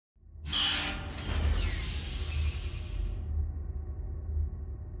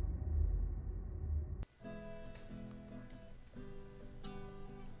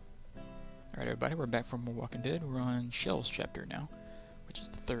everybody, we're back from more Walking Dead. We're on Shel's chapter now, which is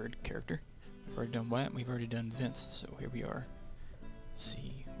the third character. We've already done Wyatt, and we've already done Vince, so here we are. Let's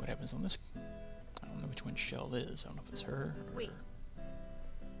see what happens on this. I don't know which one Shel is. I don't know if it's her or Wait.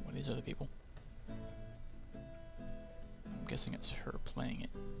 one of these other people. I'm guessing it's her playing it.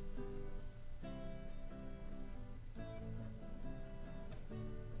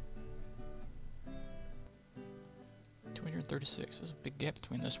 $236. There's a big gap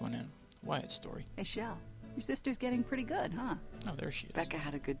between this one and Wyatt's story. Hey, Shel, your sister's getting pretty good, huh? Oh, there she is. Becca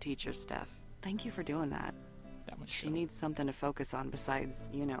had a good teacher, Steph. Thank you for doing that. That one's She Shel. needs something to focus on besides,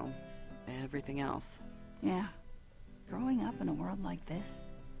 you know, everything else. Yeah. Growing up in a world like this,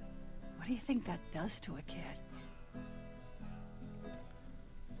 what do you think that does to a kid?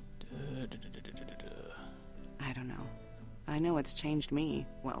 I don't know. I know it's changed me,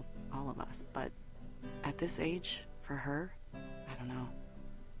 well, all of us, but at this age, for her, I don't know.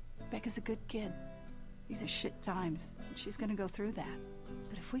 Becca's a good kid. These are shit times, and she's gonna go through that.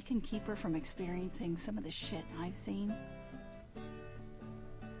 But if we can keep her from experiencing some of the shit I've seen...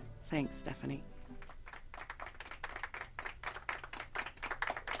 Thanks, Stephanie.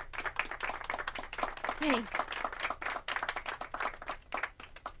 Thanks.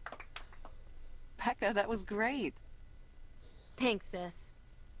 Becca, that was great. Thanks, sis.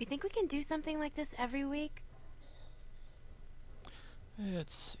 You think we can do something like this every week?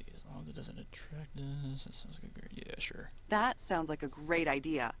 Let's see, as long as it doesn't attract us, that sounds like a great... Yeah, sure. That sounds like a great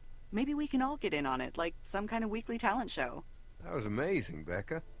idea. Maybe we can all get in on it, like some kind of weekly talent show. That was amazing,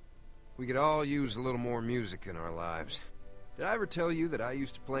 Becca. We could all use a little more music in our lives. Did I ever tell you that I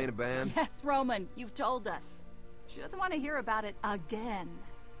used to play in a band? Yes, Roman, you've told us. She doesn't want to hear about it again.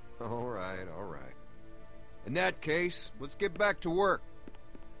 All right, all right. In that case, let's get back to work.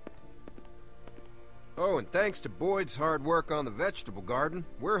 Oh, and thanks to Boyd's hard work on the vegetable garden,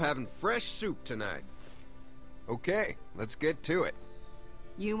 we're having fresh soup tonight. Okay, let's get to it.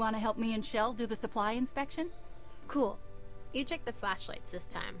 You want to help me and Shel do the supply inspection? Cool. You check the flashlights this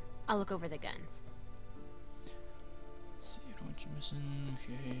time. I'll look over the guns. Let's see, I don't want you missing.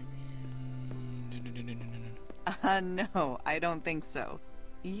 Okay. No, I don't think so.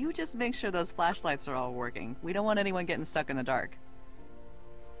 You just make sure those flashlights are all working. We don't want anyone getting stuck in the dark.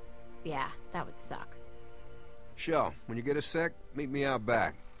 Yeah, that would suck. Shel, when you get a sec, meet me out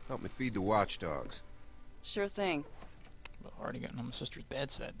back. Help me feed the watchdogs. Sure thing. Well, already gotten on my sister's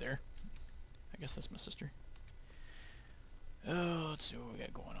bad side there. I guess that's my sister. Oh, let's see what we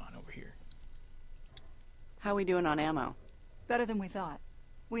got going on over here. How we doing on ammo? Better than we thought.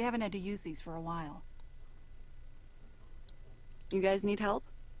 We haven't had to use these for a while. You guys need help?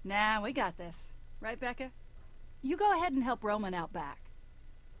 Nah, we got this. Right, Becca? You go ahead and help Roman out back.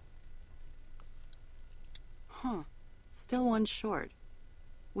 Huh. Still one short.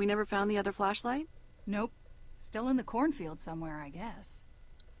 We never found the other flashlight? Nope. Still in the cornfield somewhere, I guess.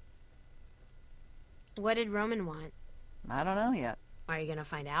 What did Roman want? I don't know yet. Are you gonna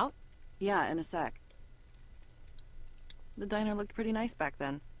find out? Yeah, in a sec. The diner looked pretty nice back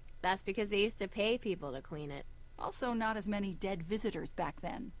then. That's because they used to pay people to clean it. Also, not as many dead visitors back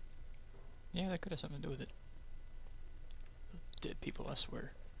then. Yeah, that could have something to do with it. Dead people, I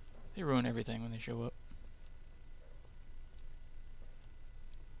swear. They ruin everything when they show up.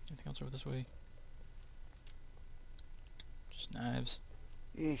 Anything else over this way? Just knives.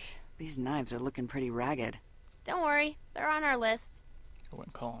 Eesh, these knives are looking pretty ragged. Don't worry, they're on our list. I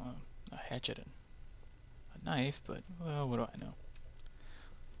wouldn't call a hatchet a knife, but, well, what do I know?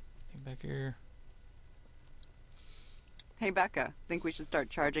 Anything back here? Hey, Becca, think we should start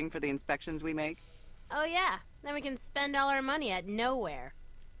charging for the inspections we make? Oh yeah, then we can spend all our money at nowhere.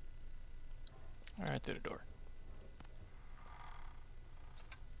 Alright, through the door.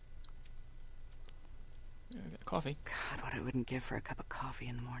 Yeah, we got coffee. God, what I wouldn't give for a cup of coffee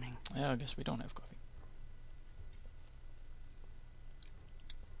in the morning. Yeah, I guess we don't have coffee.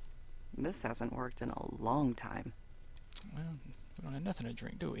 This hasn't worked in a long time. Well, we don't have nothing to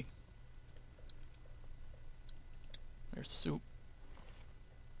drink, do we? There's the soup.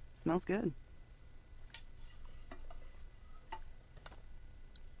 Smells good.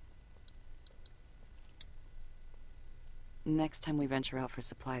 Next time we venture out for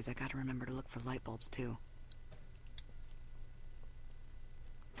supplies, I gotta remember to look for light bulbs, too.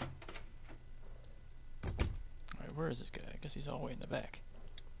 Alright, where is this guy? I guess he's all the way in the back.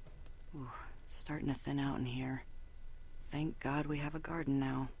 Ooh, starting to thin out in here. Thank God we have a garden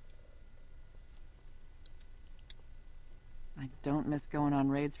now. I don't miss going on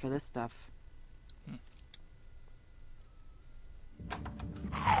raids for this stuff.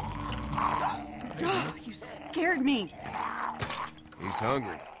 You scared me! He's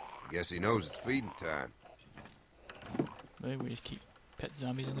hungry. Guess he knows it's feeding time. Maybe we just keep pet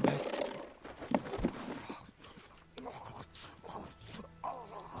zombies in the back.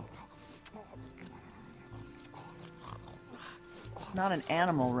 It's not an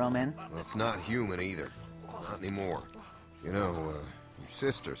animal, Roman. Well, it's not human either. Not anymore. You know, your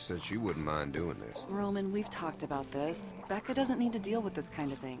sister said she wouldn't mind doing this. Roman, we've talked about this. Becca doesn't need to deal with this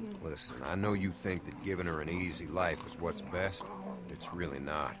kind of thing. Listen, I know you think that giving her an easy life is what's best. But it's really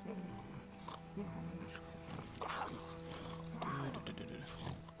not.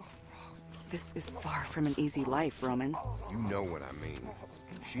 This is far from an easy life, Roman. You know what I mean.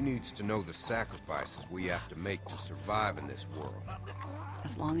 She needs to know the sacrifices we have to make to survive in this world.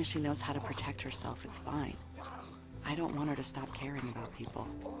 As long as she knows how to protect herself, it's fine. I don't want her to stop caring about people.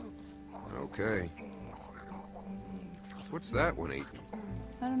 Okay. What's that one eating?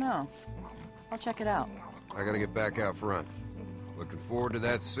 I don't know. I'll check it out. I gotta get back out front. Looking forward to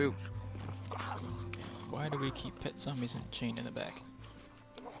that soup. Why do we keep pet zombies chained in the back?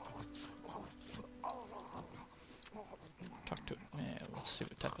 Talk to it. Yeah, let's see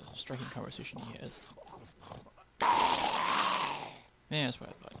what type of striking conversation he has. Yeah, that's what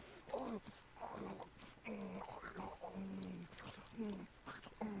I thought.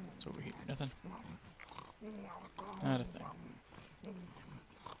 It's over here. Nothing. Not a thing.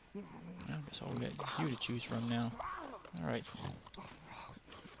 I guess all we got is you to choose from now. Alright.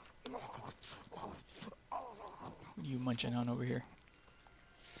 What are you munching on over here?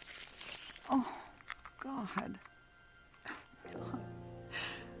 Oh, God.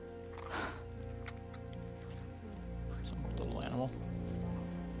 Some little animal.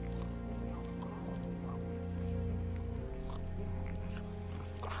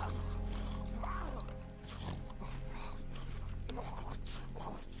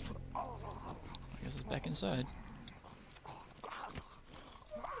 I guess it's back inside.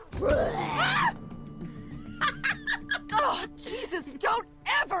 Oh, Jesus, don't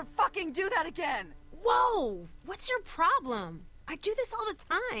ever fucking do that again! Whoa! What's your problem? I do this all the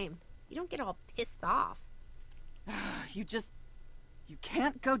time. You don't get all pissed off. You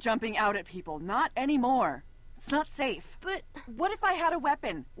can't go jumping out at people. Not anymore. It's not safe. But What if I had a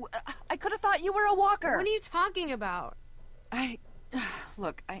weapon? I could have thought you were a walker. what are you talking about?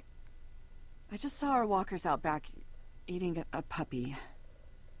 Look, I just saw our walkers out back eating a puppy.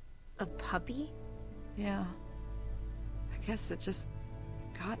 A puppy? Yeah. I guess it just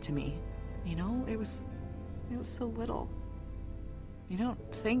got to me. You know, it was so little. You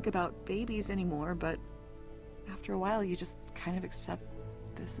don't think about babies anymore, but after a while you just kind of accept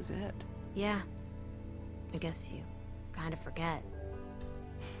this is it. Yeah. I guess you kind of forget.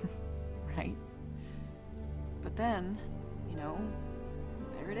 Right? But then, you know,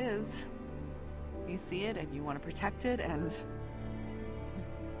 there it is. You see it and you want to protect it and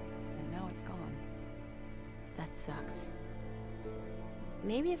now it's gone. That sucks.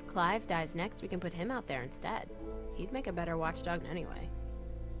 Maybe if Clive dies next, we can put him out there instead. He'd make a better watchdog anyway.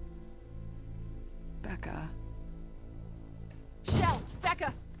 Becca. Shel,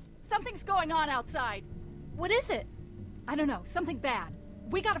 Becca, something's going on outside. What is it? I don't know, something bad.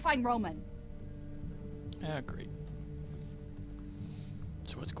 We gotta find Roman. Ah, great.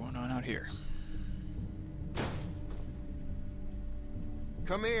 So what's going on out here?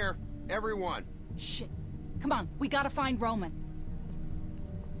 Come here, everyone. Shit. Come on, we gotta find Roman.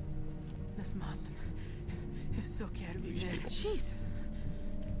 Miss Martin, eu só quero viver. Jesus.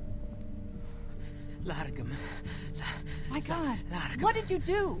 Larga-me. My God. Larga-me. What did you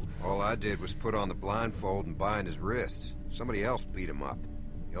do? All I did was put on the blindfold and bind his wrists. Somebody else beat him up.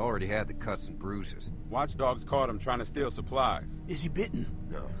 He already had the cuts and bruises. Watchdogs caught him trying to steal supplies. Is he bitten?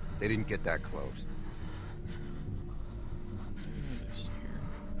 No, they didn't get that close.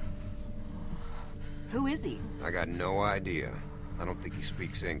 Who is he? I got no idea. I don't think he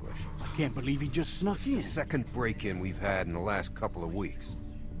speaks English. I can't believe he just snuck in. Second break-in we've had in the last couple of weeks.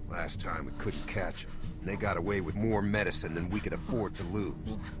 Last time we couldn't catch him. And they got away with more medicine than we could afford to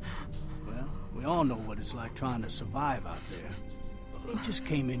lose. Well, we all know what it's like trying to survive out there. He just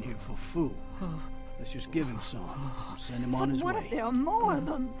came in here for food. Let's just give him some. Send him on his What way. if there are more of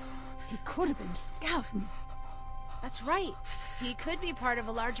them? He could have been scouting. That's right. He could be part of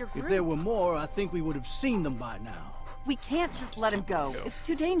a larger group. If there were more, I think we would have seen them by now. We can't just let him go. It's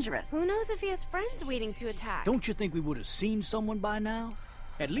too dangerous. Who knows if he has friends waiting to attack? Don't you think we would have seen someone by now?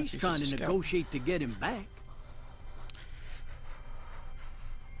 At least he's trying to just a scout. negotiate to get him back.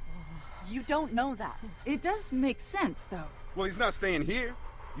 You don't know that. It does make sense, though. Well, he's not staying here.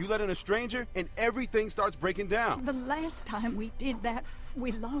 You let in a stranger, and everything starts breaking down. The last time we did that,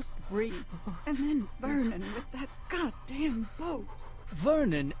 we lost Bree. And then Vernon with that goddamn boat.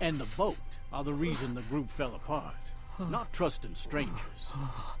 Vernon and the boat are the reason the group fell apart. Not trusting strangers.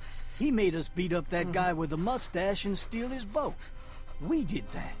 He made us beat up that guy with the mustache and steal his boat. We did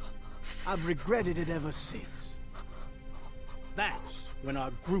that. I've regretted it ever since. That's when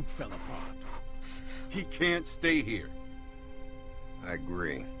our group fell apart. He can't stay here. I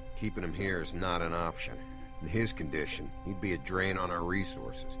agree. Keeping him here is not an option. In his condition, he'd be a drain on our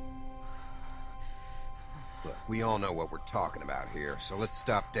resources. Look, we all know what we're talking about here, so let's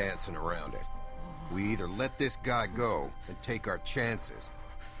stop dancing around it. We either let this guy go and take our chances,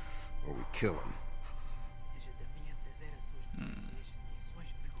 or we kill him.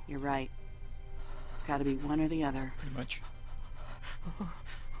 You're right. It's gotta be one or the other. Pretty much.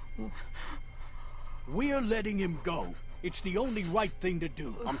 We're letting him go. It's the only right thing to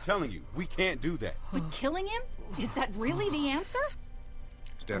do. I'm telling you, we can't do that. But killing him? Is that really the answer?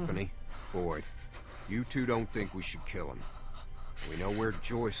 Stephanie, Boyd, you two don't think we should kill him. We know where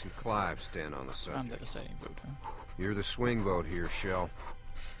Joyce and Clive stand on the I'm subject. the deciding vote, huh? You're the swing vote here, Shel.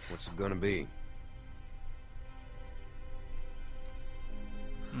 What's it gonna be?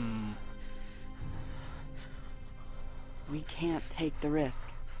 We can't take the risk.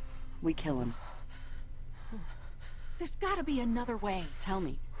 We kill him. There's gotta be another way. Tell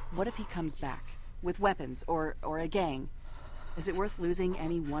me, what if he comes back? With weapons, or a gang? Is it worth losing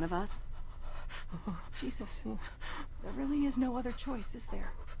any one of us? Jesus. There really is no other choice, is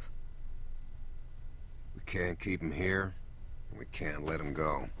there? We can't keep him here, and we can't let him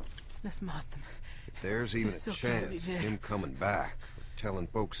go. Let's mop them. If there's even a So chance of can't be him coming back, or telling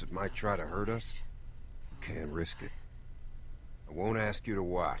folks that might try to hurt us, we can't risk it. I won't ask you to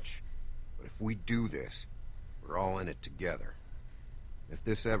watch, but if we do this, we're all in it together. If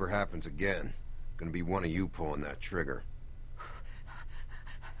this ever happens again, it's gonna be one of you pulling that trigger.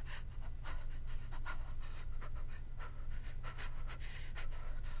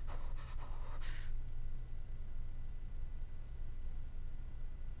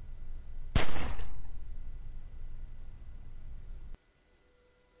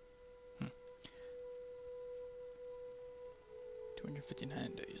 Hmm.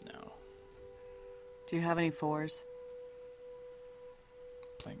 259 days now. Do you have any fours?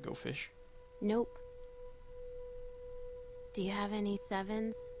 Playing Go Fish. Nope. Do you have any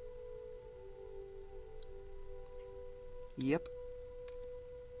sevens? Yep.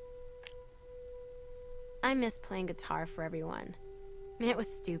 I miss playing guitar for everyone. It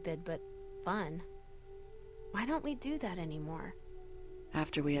was stupid, but fun. Why don't we do that anymore?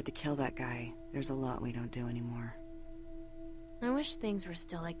 After we had to kill that guy, there's a lot we don't do anymore. I wish things were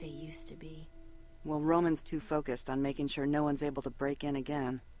still like they used to be. Well, Roman's too focused on making sure no one's able to break in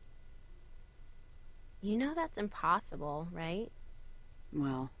again. You know that's impossible, right?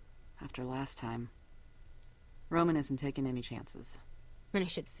 Well, after last time. Roman isn't taking any chances. And I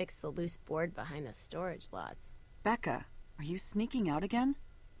should fix the loose board behind the storage lots. Becca, are you sneaking out again?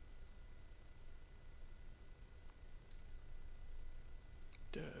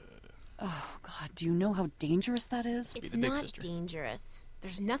 Oh, God, do you know how dangerous that is? Be It's the big not sister. dangerous.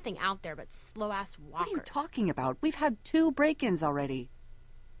 There's nothing out there but slow-ass walkers. What are you talking about? We've had 2 break-ins already.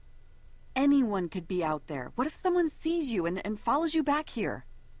 Anyone could be out there. What if someone sees you and follows you back here?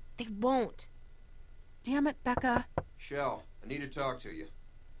 They won't. Damn it, Becca. Shel, I need to talk to you.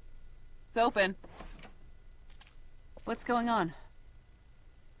 It's open. What's going on?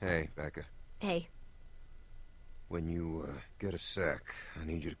 Hey, Becca. Hey, When you get a sec, I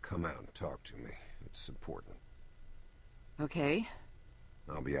need you to come out and talk to me. It's important. Okay.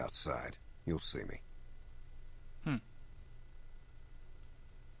 I'll be outside. You'll see me.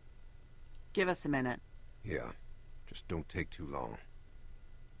 Give us a minute. Yeah, just don't take too long.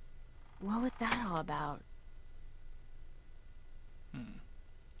 what was that all about?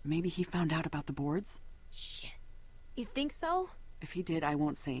 Maybe he found out about the boards? Shit. You think so? If he did, I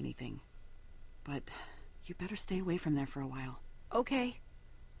won't say anything. But you better stay away from there for a while. Okay.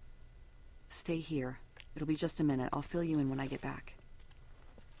 Stay here. It'll be just a minute. I'll fill you in when I get back.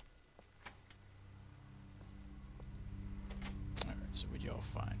 Alright, so what'd y'all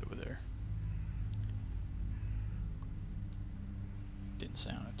find over there? Didn't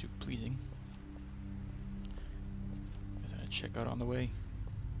sound too pleasing. Is that a checkout on the way?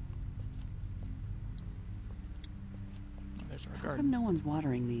 Oh, there's our How garden. come no one's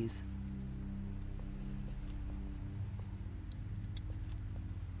watering these?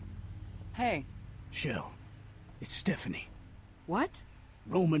 Hey, Shel, it's Stephanie. what?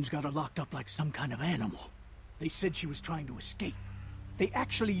 Roman's got her locked up like some kind of animal. They said she was trying to escape. They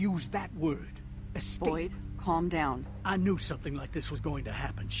actually used that word, escape. Boyd, calm down. I knew something like this was going to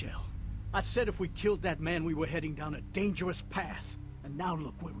happen, Shel. I said if we killed that man, we were heading down a dangerous path. And now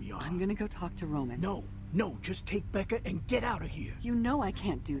look where we are. I'm gonna go talk to Roman. No, just take Becca and get out of here. You know I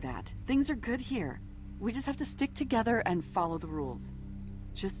can't do that. Things are good here. We just have to stick together and follow the rules.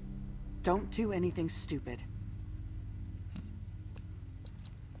 Just don't do anything stupid.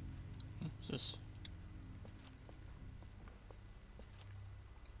 What's this?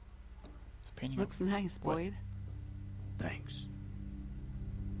 It's a painting. Looks nice, What? Boyd. Thanks.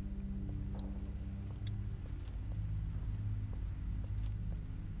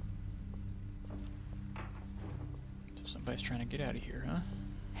 So somebody's trying to get out of here, huh?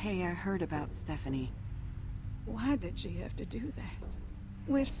 Hey, I heard about Stephanie. Why did she have to do that?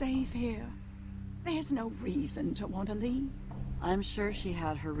 We're safe here. There's no reason to want to leave. I'm sure she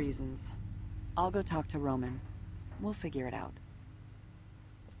had her reasons. I'll go talk to Roman. We'll figure it out.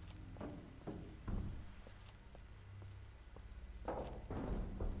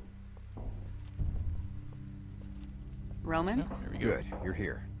 Roman? Oh, there we go. Good, you're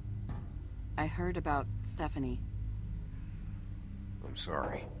here. I heard about Stephanie. I'm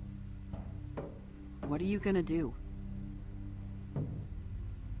sorry. What are you gonna do?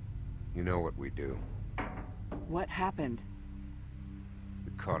 You know what we do. What happened?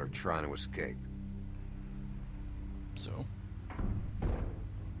 We caught her trying to escape. So,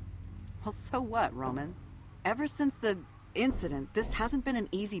 Well, so what, Roman? Ever since the incident, this hasn't been an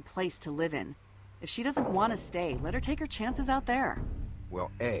easy place to live in. If she doesn't want to stay, let her take her chances out there.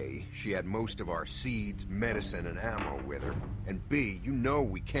 Well, A, she had most of our seeds, medicine, and ammo with her. And B, you know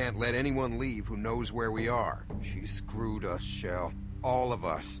we can't let anyone leave who knows where we are. She screwed us, Shel. All of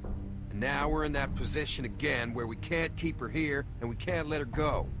us. And now we're in that position again where we can't keep her here and we can't let her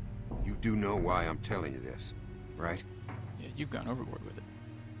go. You do know why I'm telling you this, right? yeah, you've gone overboard with it.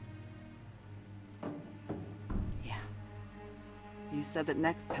 Yeah. You said that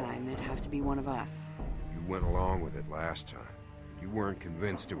next time it'd have to be one of us. You went along with it last time. You weren't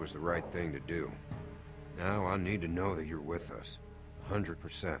convinced it was the right thing to do. Now I need to know that you're with us.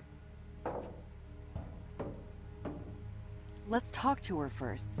 100%. Let's talk to her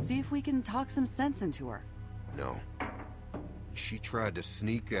first. See if we can talk some sense into her. No. She tried to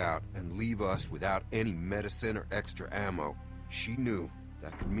sneak out and leave us without any medicine or extra ammo. She knew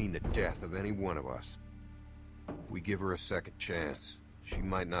that could mean the death of any one of us. If we give her a second chance, she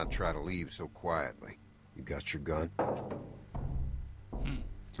might not try to leave so quietly. You got your gun?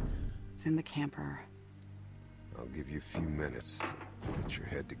 It's in the camper. I'll give you a few minutes to get your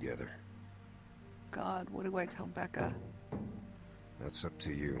head together. God, what do I tell Becca? That's up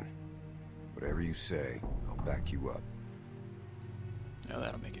to you. Whatever you say, I'll back you up. Now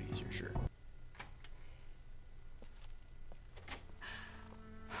that'll make it easier, sure.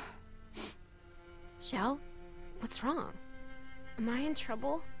 Shel? What's wrong? Am I in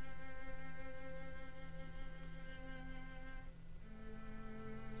trouble?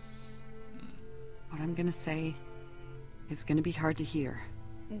 What I'm gonna say is gonna be hard to hear.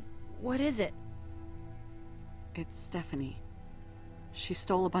 What is it? It's Stephanie. She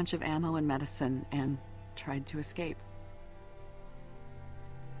stole a bunch of ammo and medicine and tried to escape.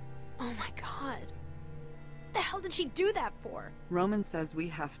 Oh my god. The hell did she do that for? Roman says we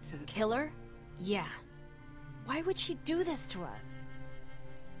have to... Kill her? Yeah. Why would she do this to us?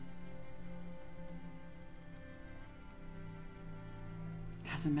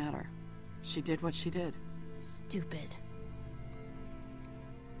 Doesn't matter. She did what she did. Stupid.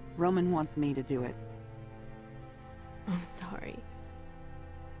 Roman wants me to do it. I'm sorry.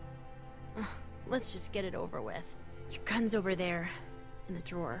 Let's just get it over with. Your gun's over there, in the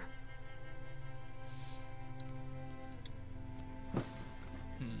drawer.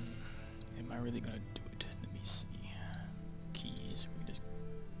 Am I really gonna do it? Let me see. Keys. We just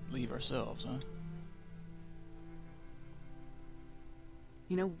leave ourselves, huh?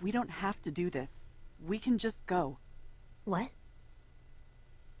 You know, we don't have to do this. We can just go. What?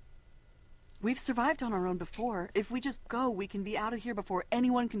 We've survived on our own before. If we just go, we can be out of here before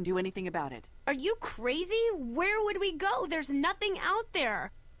anyone can do anything about it. Are you crazy? Where would we go? There's nothing out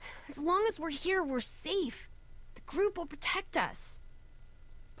there. As long as we're here, we're safe. The group will protect us.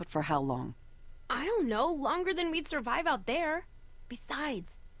 But for how long? I don't know, longer than we'd survive out there.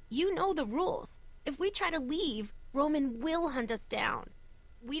 Besides, you know the rules. If we try to leave, Roman will hunt us down.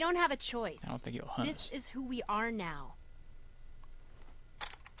 We don't have a choice. I don't think he'll hunt us. This is who we are now.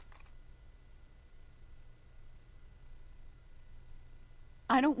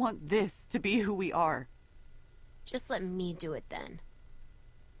 I don't want this to be who we are. Just let me do it then.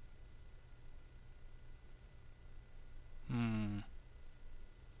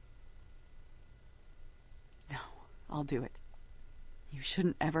 No, I'll do it. You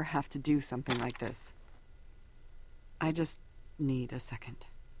shouldn't ever have to do something like this. I just need a second.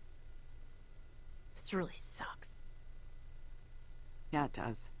 This really sucks. Yeah, it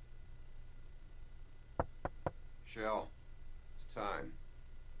does. Shel, it's time.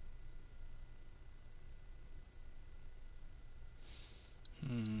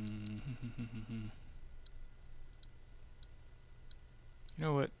 You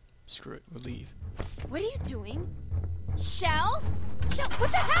know what? Screw it. We'll leave. What are you doing? Shel? Shel,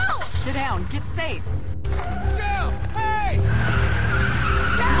 what the hell? Sit down. Get safe. Shel! Hey!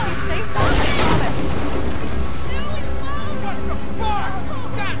 Shel! Be safe. I promise. What the fuck?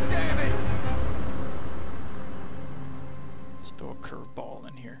 God damn it! Just throw a curveball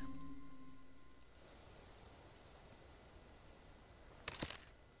in here.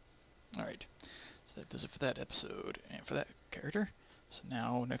 Alright. So that does it for that episode and for that character. So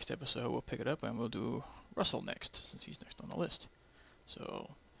now, next episode, we'll pick it up and we'll do Russell next, since he's next on the list.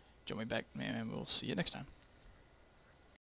 So, join me back, and we'll see you next time.